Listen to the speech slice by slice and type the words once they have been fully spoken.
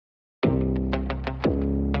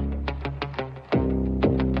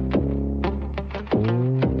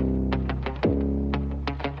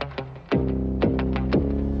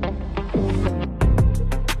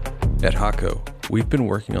At Hakko, we've been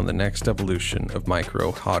working on the next evolution of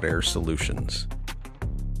micro hot air solutions.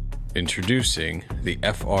 Introducing the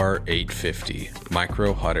FR-850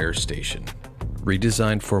 Micro Hot Air Station.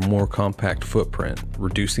 Redesigned for a more compact footprint,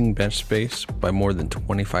 reducing bench space by more than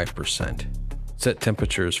 25%. Set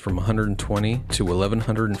temperatures from 120 to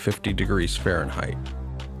 1150 degrees Fahrenheit.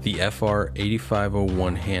 The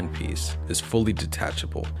FR-8501 handpiece is fully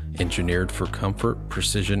detachable, engineered for comfort,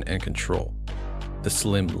 precision, and control. The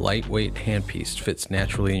slim, lightweight handpiece fits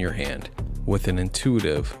naturally in your hand, with an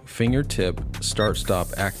intuitive fingertip start-stop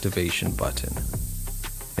activation button.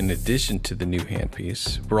 In addition to the new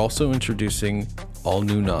handpiece, we're also introducing all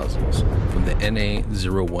new nozzles from the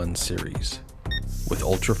ENG.13 series, with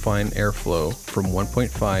ultrafine airflow from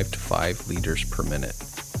 1.5 to 5 liters per minute.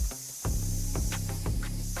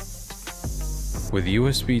 With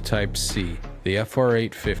USB Type-C, the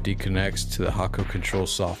FR-850 connects to the Hakko Control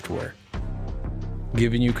Software,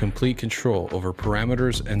 giving you complete control over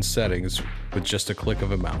parameters and settings with just a click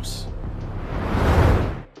of a mouse.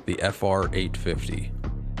 The FR-850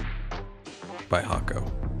 by Hakko.